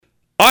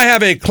I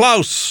have a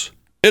Klaus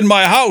in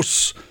my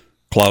house.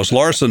 Klaus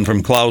Larsen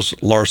from Klaus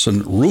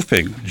Larsen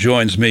Roofing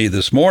joins me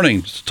this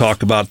morning to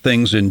talk about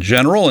things in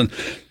general and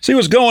see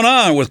what's going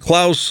on with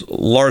Klaus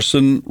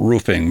Larsen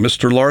Roofing.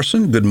 Mr.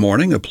 Larsen, good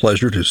morning. A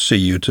pleasure to see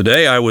you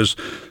today. I was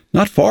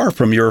not far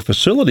from your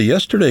facility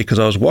yesterday because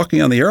I was walking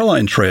on the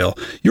airline trail.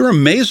 You're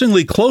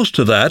amazingly close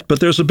to that, but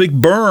there's a big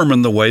berm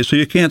in the way, so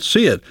you can't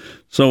see it.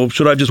 So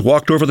should I just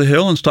walk over the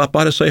hill and stop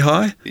by to say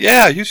hi?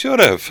 Yeah, you should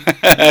have.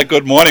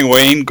 Good morning,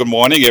 Wayne. Good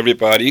morning,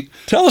 everybody.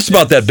 Tell us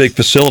about that big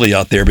facility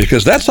out there,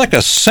 because that's like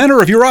a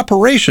center of your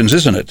operations,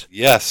 isn't it?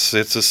 Yes,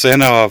 it's a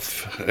center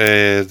of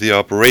the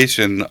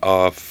operation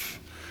of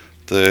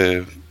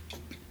the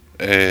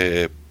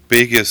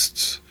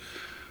biggest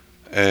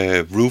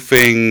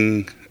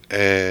roofing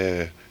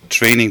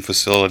training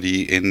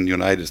facility in the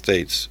United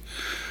States.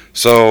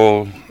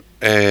 So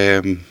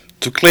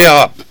to clear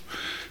up,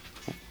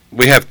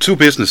 we have two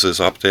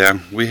businesses up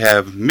there. We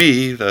have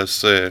me,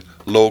 that's a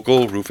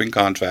local roofing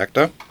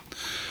contractor,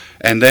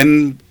 and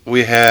then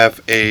we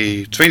have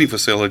a training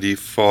facility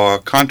for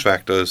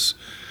contractors,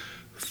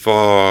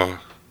 for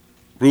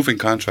roofing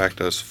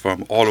contractors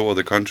from all over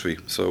the country.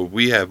 So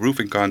we have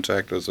roofing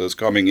contractors that's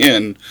coming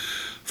in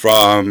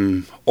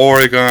from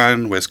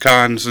Oregon,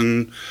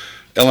 Wisconsin,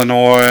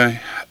 Illinois,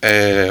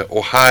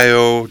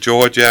 Ohio,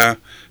 Georgia,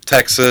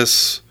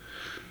 Texas,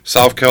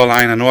 South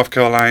Carolina, North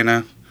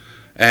Carolina,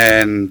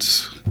 and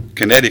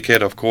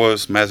Connecticut, of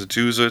course,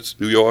 Massachusetts,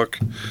 New York.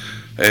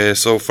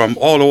 So from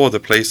all over the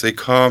place, they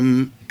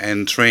come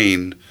and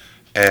train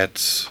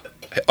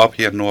up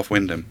here in North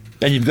Windham.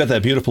 And you've got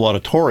that beautiful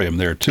auditorium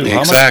there, too.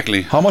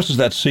 Exactly. How much does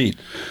that seat?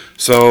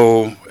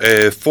 So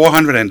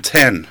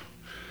 410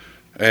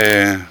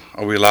 are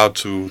we allowed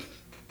to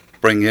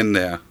bring in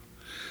there.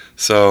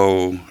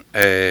 So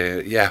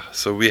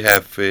so we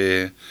have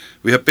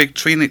big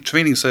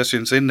training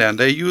sessions in there, and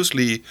they're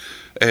usually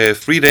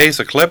 3 days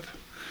a clip.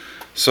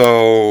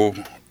 So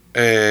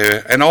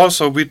and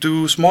also we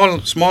do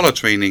smaller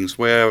trainings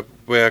where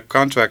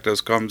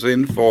contractors comes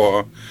in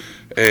for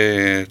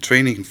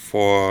training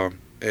for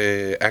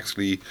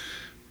actually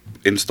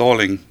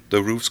installing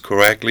the roofs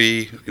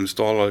correctly,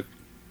 install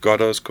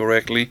gutters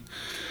correctly.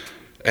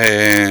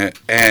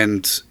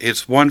 And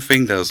it's one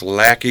thing that's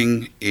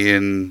lacking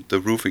in the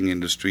roofing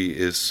industry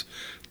is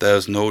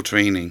there's no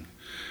training.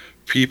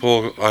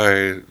 People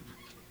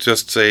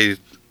just say,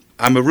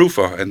 I'm a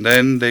roofer, and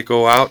then they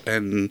go out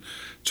and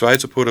try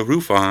to put a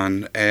roof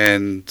on,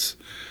 and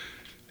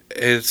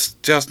it's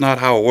just not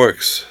how it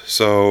works.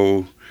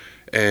 So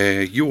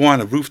you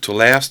want a roof to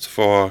last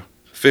for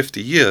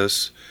 50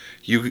 years,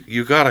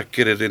 you gotta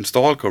get it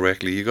installed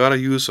correctly. You gotta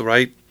use the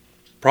right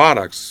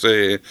products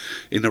in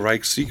the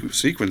right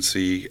sequence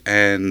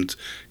and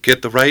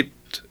get the right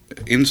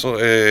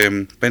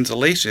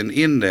ventilation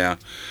in there.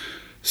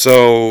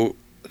 So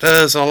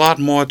there's a lot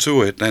more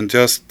to it than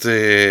just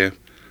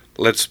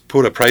let's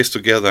put a price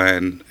together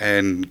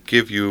and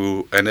give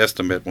you an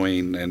estimate,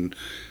 Wayne. And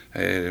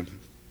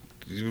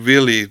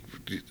really,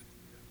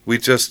 we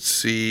just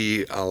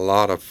see a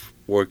lot of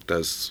work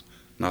that's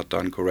not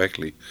done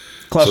correctly.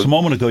 Klaus, a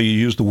moment ago you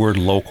used the word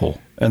local,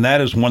 and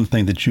that is one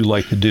thing that you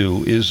like to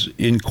do, is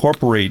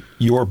incorporate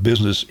your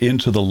business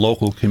into the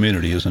local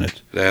community, isn't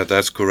it?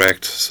 That's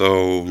correct.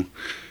 So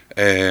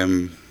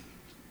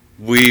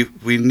we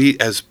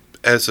need,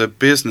 as a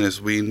business,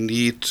 we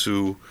need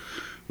to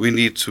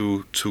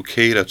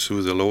cater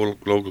to the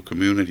local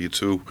community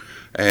too,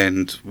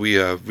 and we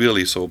are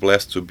really so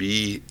blessed to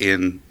be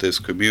in this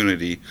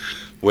community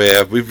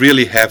where we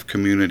really have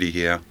community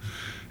here,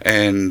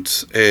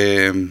 and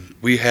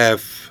we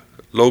have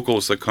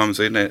locals that comes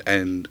in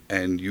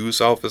and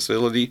use our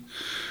facility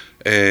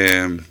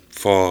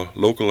for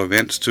local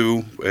events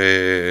too.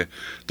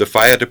 The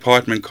fire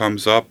department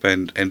comes up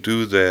and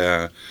do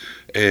their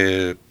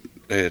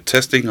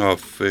testing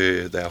of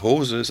their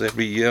hoses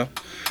every year.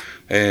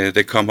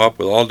 They come up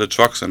with all the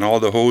trucks and all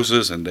the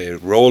hoses, and they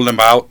roll them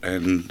out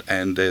and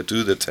they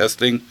do the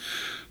testing.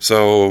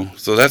 So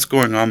that's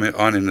going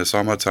on in the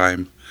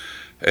summertime.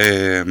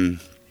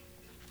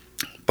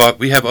 But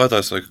we have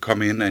others that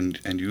come in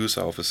and use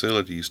our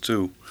facilities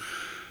too.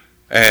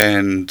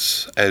 And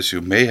as you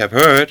may have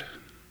heard,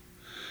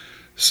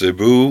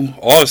 Cebu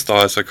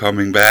All-Stars are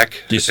coming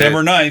back.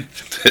 December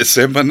 9th.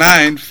 December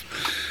 9th.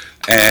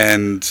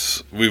 And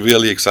we're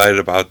really excited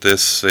about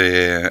this.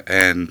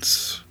 And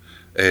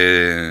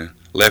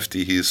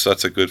Lefty, he's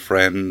such a good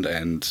friend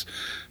and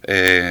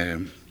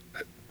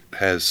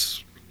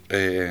has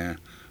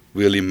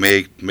really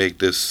make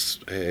this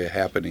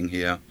happening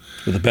here.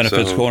 With the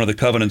benefits going to the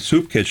Covenant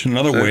Soup Kitchen,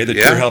 another way that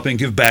you're helping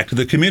give back to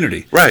the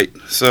community. Right.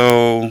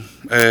 So,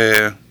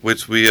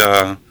 which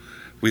we're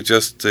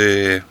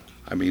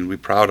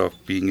proud of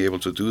being able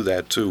to do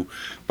that too.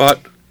 But,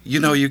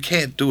 you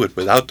can't do it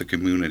without the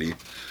community,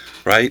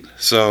 right?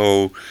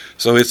 So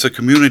it's a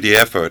community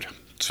effort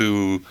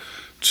to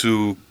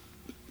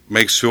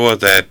make sure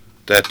that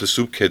the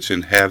soup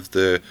kitchen have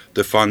the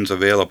funds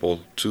available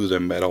to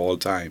them at all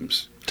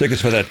times.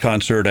 Tickets for that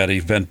concert at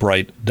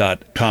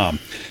eventbrite.com.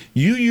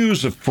 You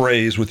use a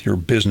phrase with your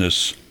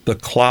business the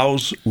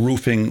Klaus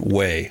roofing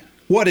way.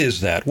 What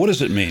is that? What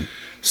does it mean?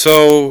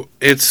 So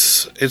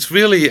it's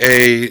really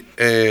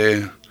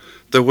the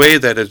way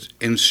that it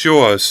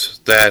ensures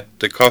that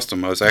the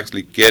customer is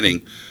actually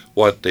getting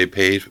what they're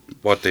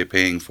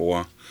paying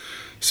for.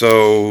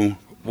 So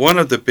one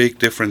of the big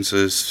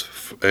differences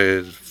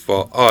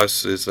for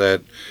us is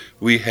that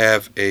we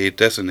have a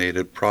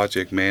designated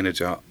project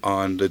manager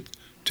on the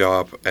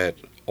job at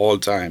all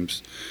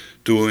times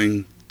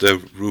doing the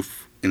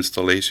roof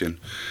installation.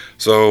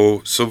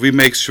 So we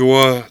make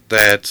sure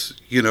that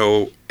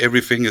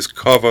everything is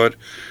covered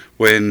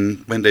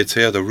when they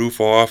tear the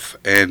roof off,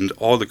 and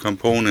all the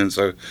components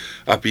are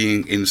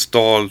being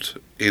installed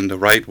in the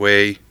right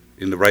way,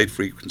 in the right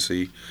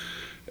frequency.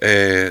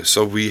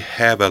 So we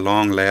have a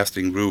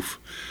long-lasting roof.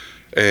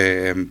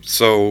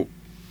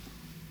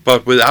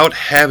 But without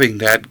having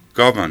that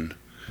governed,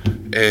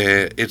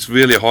 it's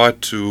really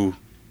hard to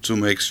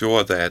make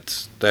sure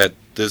that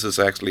this is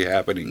actually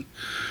happening.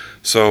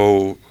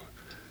 So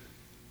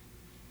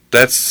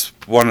that's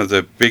one of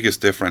the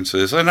biggest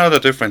differences. Another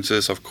difference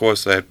is, of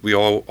course, that we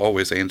are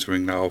always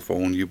answering our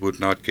phone. You would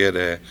not get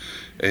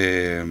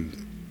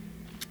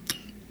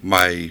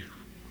my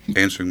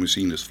answering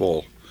machine is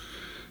full.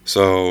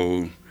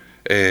 So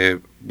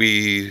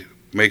we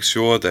make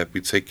sure that we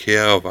take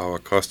care of our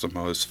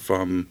customers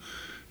from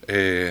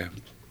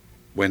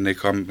when they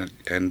come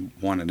and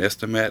want an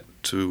estimate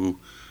to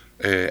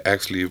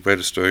actually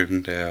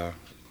registering their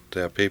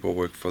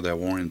paperwork for their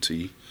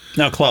warranty.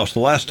 Now, Klaus, the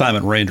last time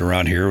it rained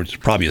around here, which is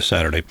probably a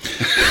Saturday,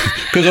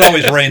 because it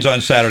always rains on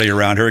Saturday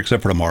around here,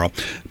 except for tomorrow.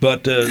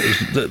 But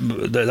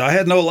I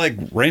had no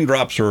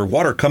raindrops or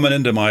water coming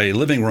into my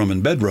living room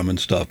and bedroom and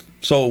stuff.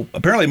 So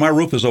apparently my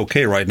roof is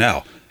okay right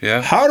now.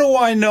 Yeah. How do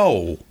I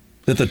know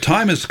that the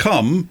time has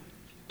come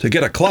to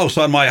get a Klaus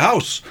on my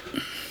house?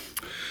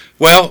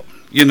 Well,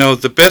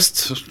 the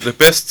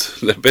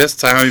best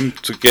time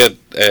to get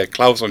a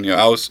Klaus on your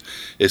house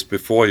is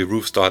before your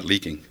roof starts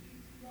leaking.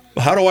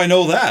 How do I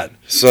know that?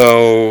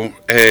 So,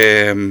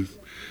 in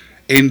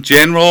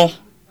general,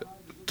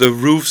 the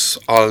roofs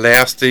are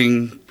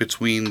lasting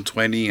between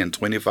 20 and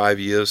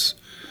 25 years.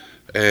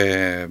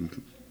 From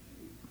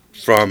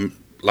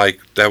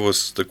that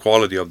was the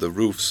quality of the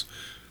roofs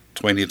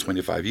 20,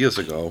 25 years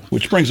ago.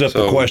 Which brings up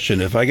the question,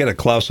 if I get a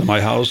Klaus in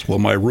my house, will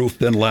my roof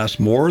then last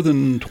more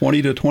than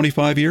 20 to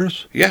 25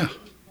 years? Yeah,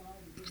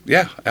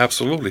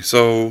 absolutely.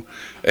 So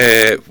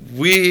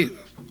we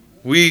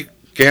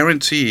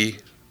guarantee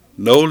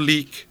no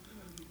leak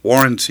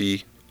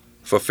warranty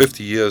for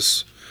 50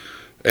 years.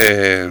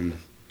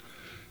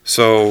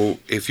 So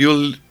if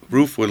your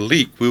roof will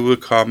leak, we will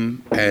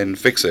come and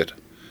fix it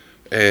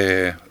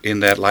in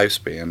that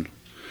lifespan.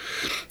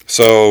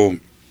 So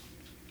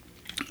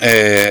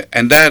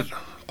and that,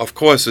 of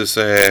course, is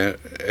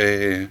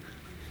the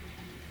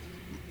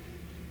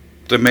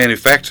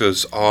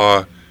manufacturers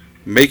are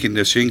making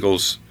the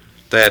shingles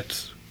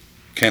that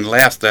can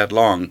last that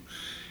long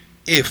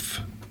if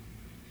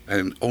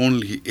and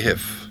only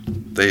if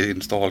they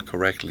install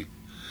correctly.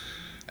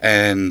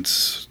 And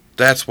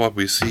that's what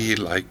we see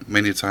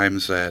many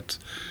times, that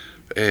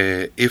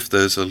if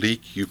there's a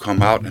leak, you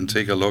come out and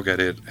take a look at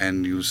it,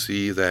 and you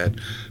see that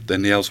the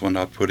nails were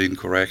not put in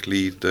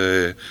correctly,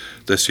 the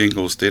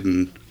shingles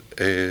didn't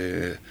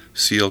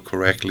seal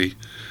correctly,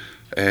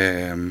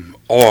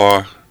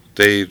 or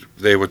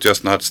they were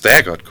just not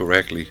staggered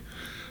correctly.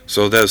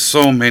 So there's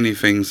so many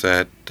things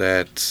that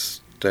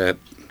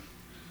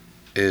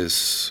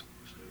is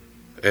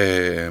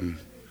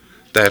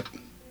that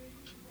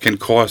can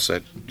cause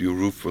that your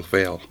roof will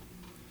fail.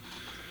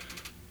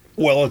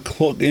 Well,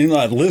 in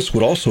that list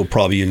would also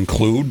probably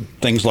include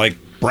things like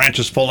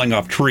branches falling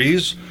off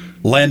trees,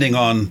 landing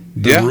on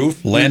the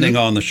roof, landing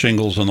on the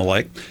shingles and the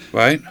like.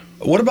 Right.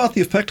 What about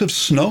the effect of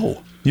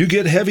snow? You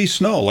get heavy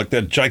snow, like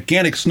that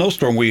gigantic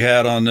snowstorm we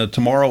had on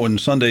tomorrow and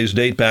Sunday's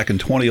date back in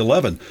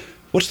 2011.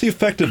 What's the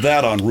effect of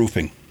that on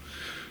roofing?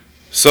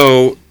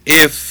 So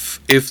if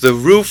the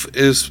roof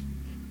is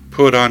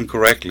put on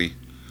correctly,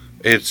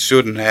 it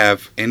shouldn't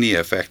have any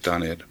effect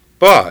on it.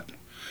 But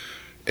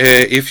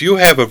if you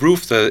have a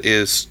roof that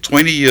is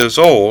 20 years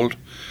old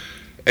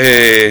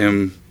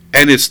and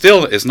it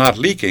still is not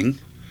leaking,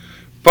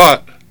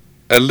 but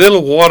a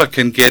little water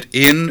can get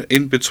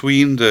in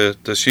between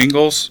the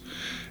shingles,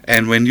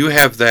 and when you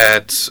have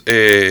that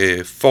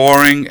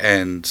thawing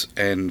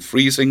and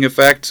freezing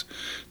effect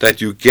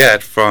that you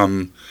get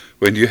from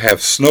when you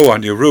have snow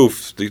on your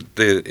roof,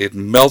 it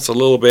melts a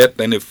little bit,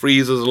 then it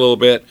freezes a little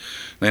bit,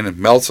 then it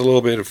melts a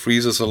little bit, it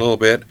freezes a little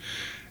bit.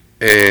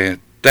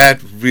 That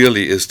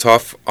really is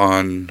tough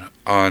on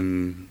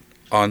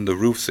the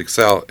roofs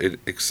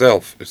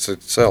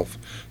itself.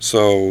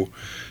 So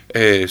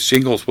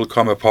shingles will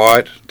come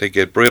apart, they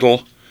get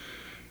brittle.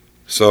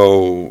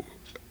 So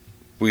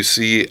we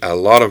see a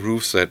lot of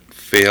roofs that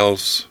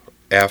fails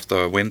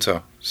after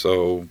winter.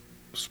 So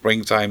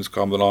springtime's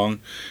come along,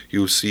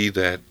 you see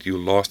that you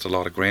lost a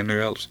lot of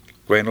granulates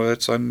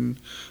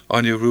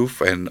on your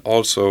roof, and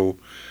also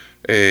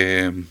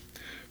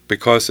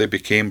because they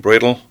became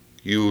brittle,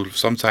 you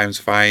sometimes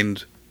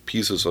find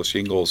pieces of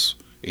shingles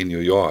in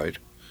your yard.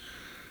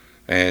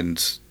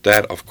 And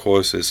that, of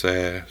course, is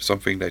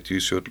something that you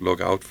should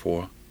look out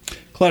for.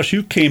 Klaus,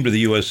 you came to the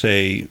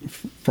USA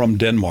from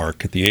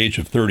Denmark at the age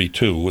of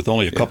 32 with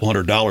only a couple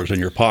 $100 in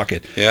your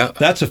pocket. Yeah.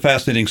 That's a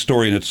fascinating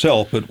story in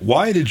itself, but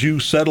why did you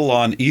settle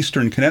on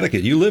eastern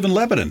Connecticut? You live in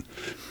Lebanon.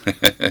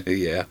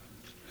 Yeah.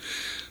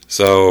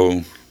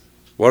 So,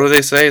 what do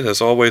they say?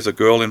 There's always a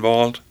girl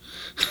involved.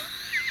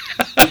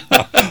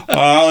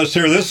 Let's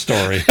hear this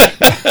story.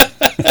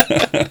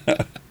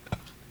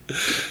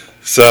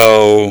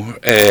 So,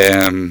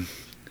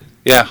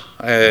 yeah,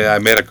 I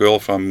met a girl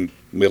from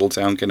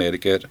Middletown,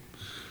 Connecticut.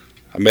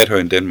 I met her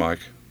in Denmark.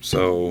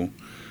 So,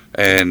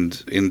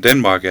 and in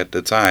Denmark at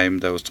the time,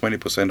 there was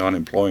 20%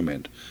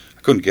 unemployment.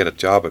 I couldn't get a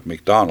job at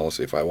McDonald's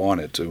if I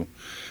wanted to.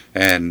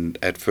 And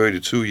at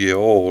 32 years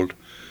old,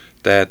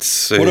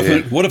 that's...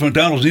 What if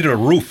McDonald's needed a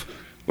roof?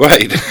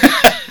 Right.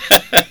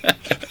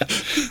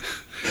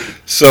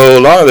 So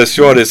long and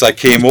short is I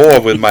came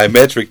over with my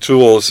metric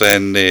tools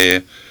and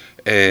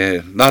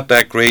not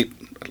that great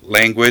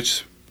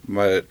language.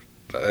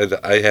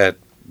 I had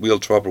real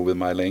trouble with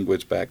my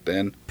language back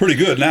then. Pretty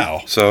good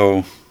now.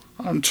 So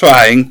I'm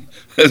trying.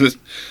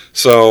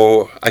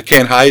 So I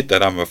can't hide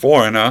that I'm a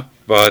foreigner,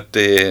 but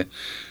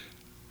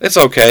it's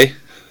okay.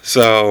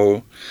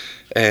 So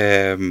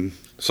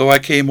so I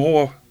came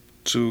over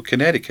to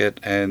Connecticut,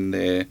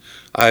 and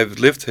I've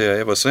lived here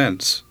ever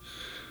since.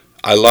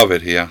 I love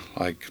it here,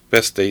 like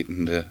best state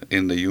in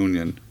the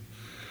union.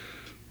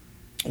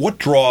 What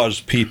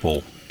draws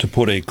people to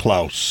put a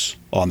Klaus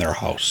on their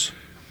house?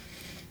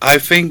 I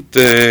think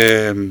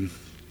the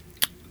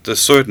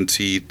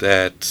certainty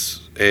that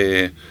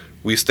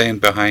we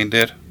stand behind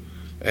it,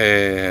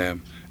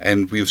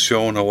 and we've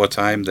shown over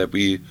time that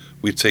we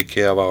take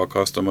care of our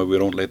customer. We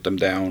don't let them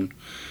down.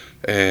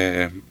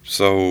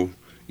 So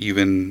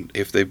even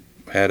if they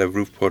had a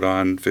roof put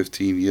on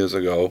 15 years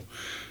ago,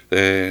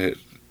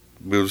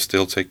 we'll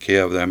still take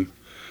care of them.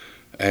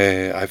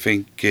 I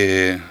think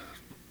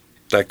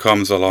that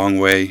comes a long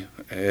way.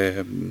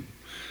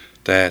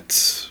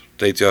 That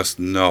they just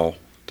know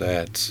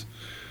that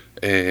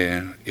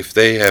if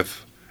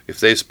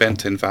they spend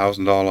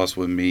 $10,000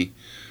 with me,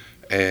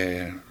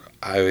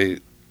 I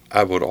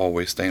would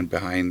always stand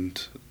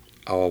behind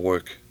our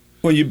work.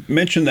 Well, you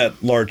mentioned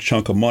that large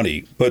chunk of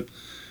money, but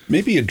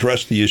maybe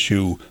address the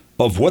issue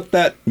of what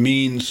that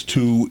means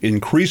to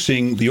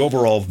increasing the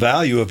overall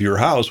value of your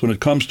house when it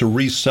comes to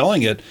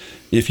reselling it.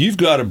 If you've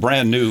got a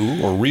brand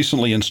new or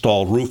recently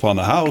installed roof on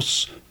the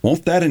house,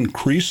 won't that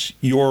increase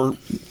your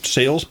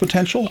sales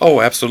potential?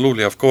 Oh,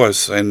 absolutely, of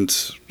course. And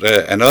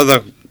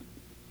another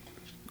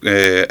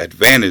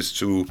advantage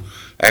to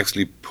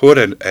actually put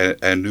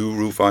a new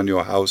roof on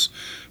your house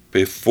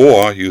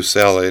before you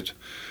sell it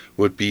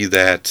would be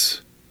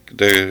that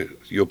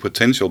your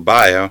potential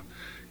buyer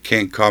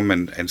can't come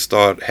and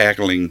start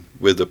haggling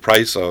with the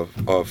price of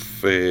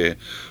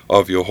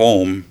your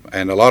home.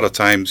 And a lot of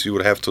times you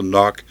would have to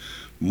knock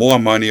more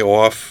money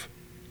off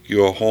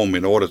your home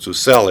in order to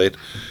sell it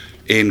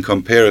in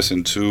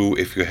comparison to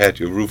if you had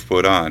your roof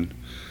put on.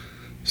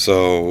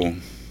 So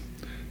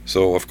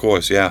of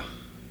course, yeah.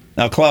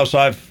 Now, Klaus,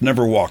 I've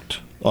never walked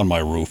on my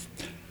roof.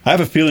 I have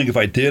a feeling if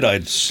I did,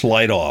 I'd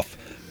slide off.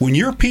 When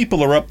your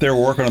people are up there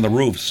working on the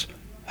roofs,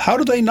 how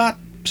do they not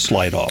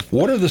slide off?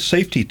 What are the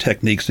safety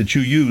techniques that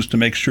you use to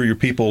make sure your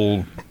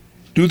people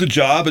do the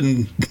job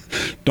and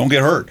don't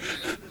get hurt?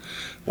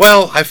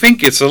 Well, I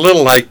think it's a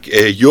little like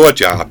your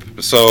job.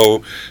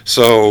 So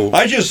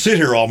I just sit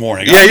here all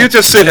morning. Yeah, you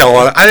just sit here.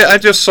 I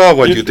just saw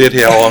what you did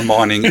here all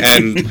morning,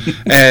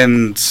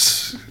 and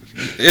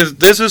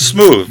this is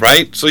smooth,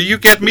 right? So you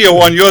get me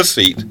on your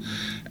seat,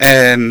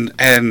 and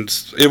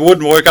it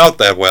wouldn't work out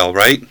that well,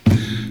 right?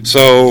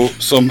 So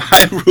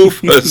my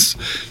roofers,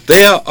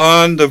 they are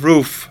on the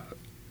roof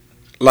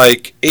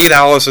like 8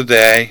 hours a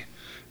day,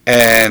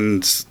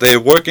 and they're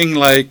working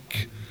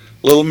like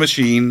little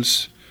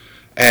machines,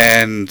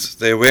 and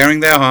they're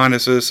wearing their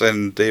harnesses,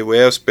 and they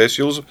wear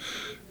special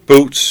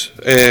boots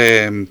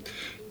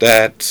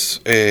that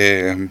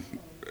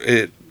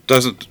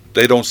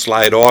they don't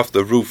slide off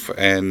the roof,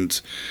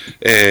 and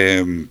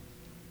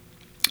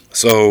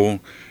so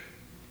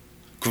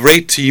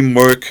great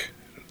teamwork.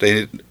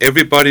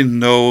 Everybody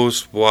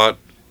knows what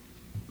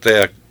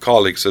their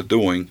colleagues are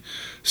doing.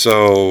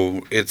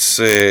 So it's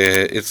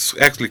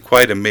actually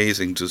quite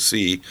amazing to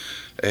see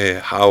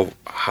how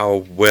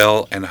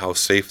well and how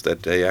safe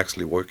that they're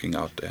actually working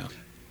out there.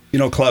 You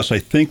know, Klaus, I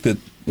think that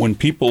when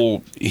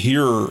people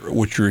hear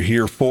what you're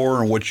here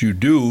for and what you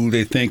do,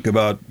 they think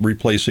about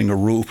replacing a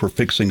roof or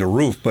fixing a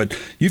roof. But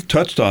you've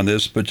touched on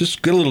this, but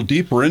just get a little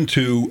deeper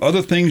into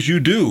other things you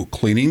do,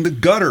 cleaning the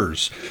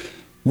gutters,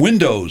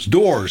 windows,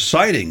 doors,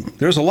 siding.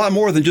 There's a lot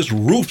more than just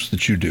roofs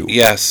that you do.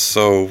 Yes,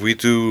 so we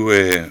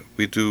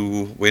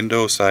do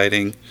window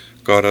siding,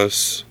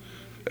 gutters,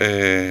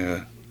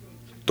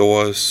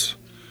 doors,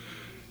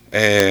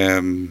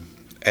 and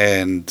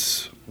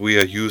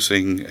we're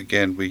using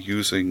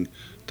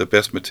the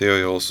best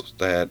materials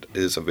that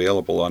is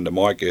available on the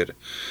market,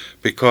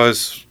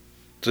 because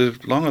the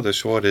long or the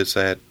short is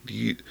that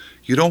you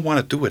don't want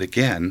to do it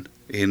again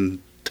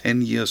in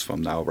 10 years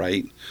from now,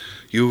 right?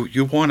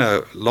 You want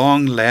a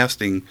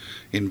long-lasting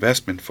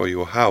investment for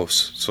your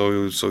house,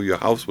 so your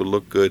house will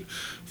look good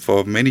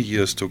for many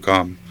years to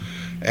come.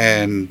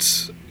 And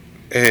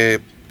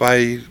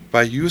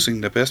by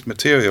using the best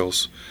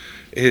materials,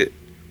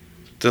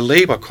 the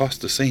labor costs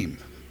the same.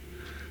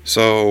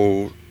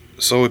 So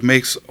it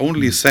makes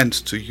only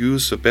sense to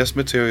use the best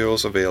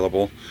materials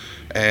available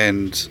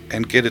and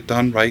get it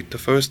done right the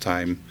first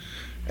time.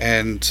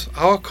 And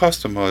our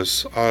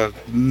customers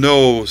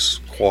knows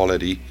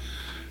quality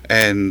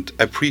and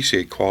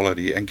appreciate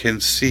quality and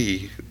can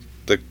see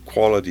the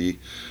quality.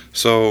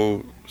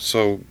 So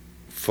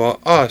for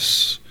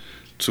us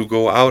to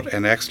go out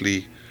and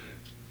actually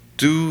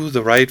do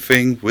the right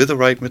thing with the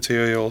right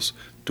materials,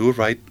 do it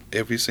right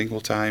every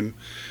single time,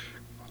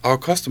 our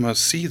customers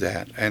see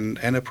that and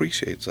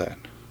appreciate that.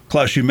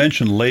 Klaus, you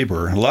mentioned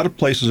labor. A lot of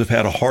places have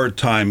had a hard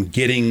time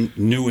getting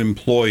new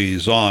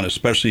employees on,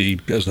 especially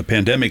as the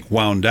pandemic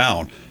wound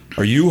down.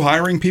 Are you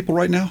hiring people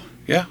right now?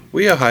 Yeah,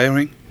 we are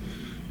hiring.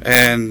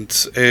 And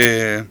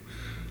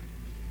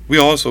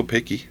we're also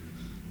picky.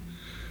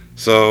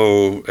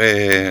 So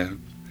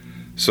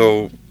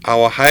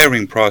our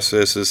hiring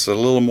process is a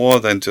little more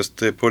than just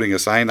putting a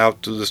sign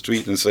out to the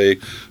street and say,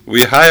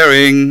 we're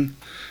hiring.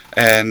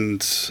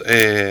 And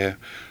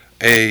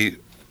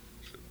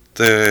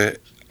the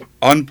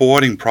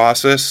onboarding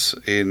process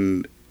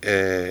in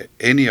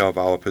any of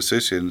our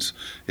positions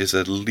is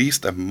at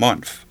least a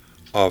month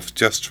of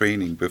just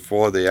training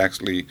before they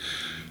actually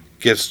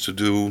gets to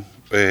do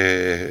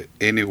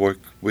any work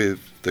with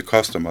the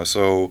customer.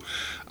 So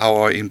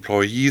our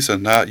employees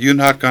you're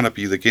not going to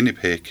be the guinea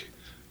pig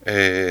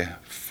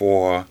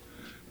for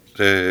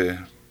the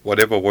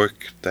whatever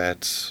work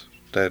that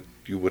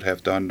you would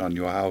have done on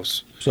your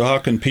house. So how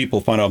can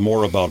people find out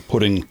more about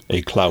putting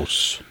a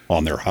Klaus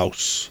on their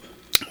house?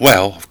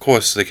 Well, of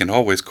course, they can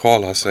always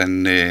call us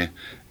and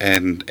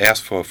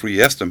ask for a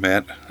free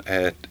estimate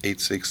at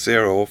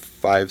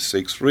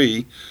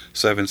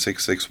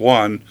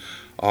 860-563-7661,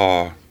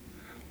 or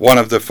one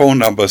of the phone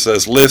numbers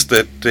as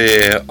listed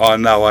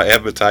on our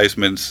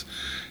advertisements.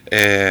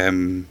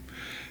 And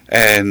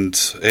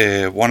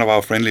one of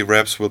our friendly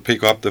reps will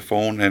pick up the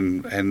phone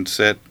and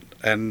set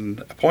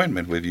an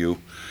appointment with you.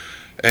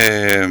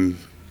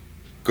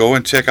 Go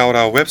and check out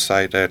our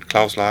website at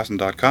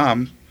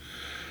klauslarsen.com.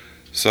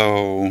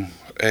 So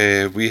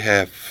we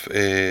have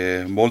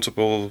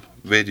multiple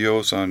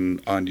videos on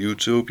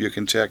YouTube you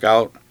can check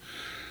out.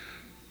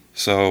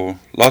 So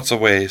lots of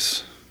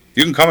ways.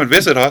 You can come and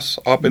visit us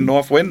up in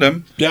North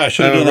Windham. Yeah, I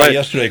should have done that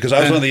yesterday, because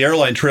I was on the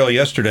airline trail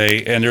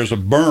yesterday, and there's a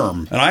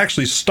berm. And I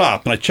actually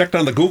stopped, and I checked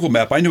on the Google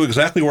map. I knew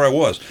exactly where I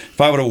was.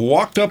 If I would have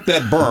walked up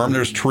that berm,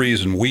 there's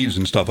trees and weeds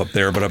and stuff up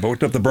there, but if I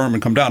walked up the berm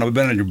and come down, I would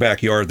have been in your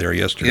backyard there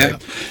yesterday. Yeah.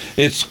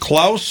 It's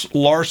Klaus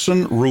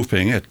Larsen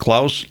Roofing at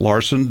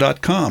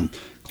klauslarsen.com.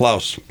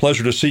 Klaus,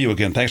 pleasure to see you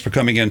again. Thanks for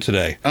coming in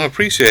today. I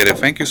appreciate it.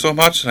 Thank you so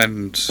much.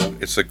 And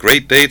it's a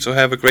great day to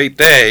have a great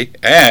day.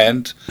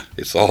 And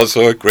it's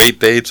also a great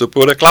day to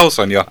put a Klaus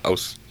on your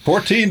house.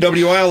 14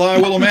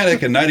 WILI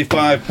Willimantic and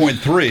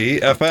 95.3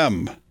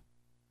 FM.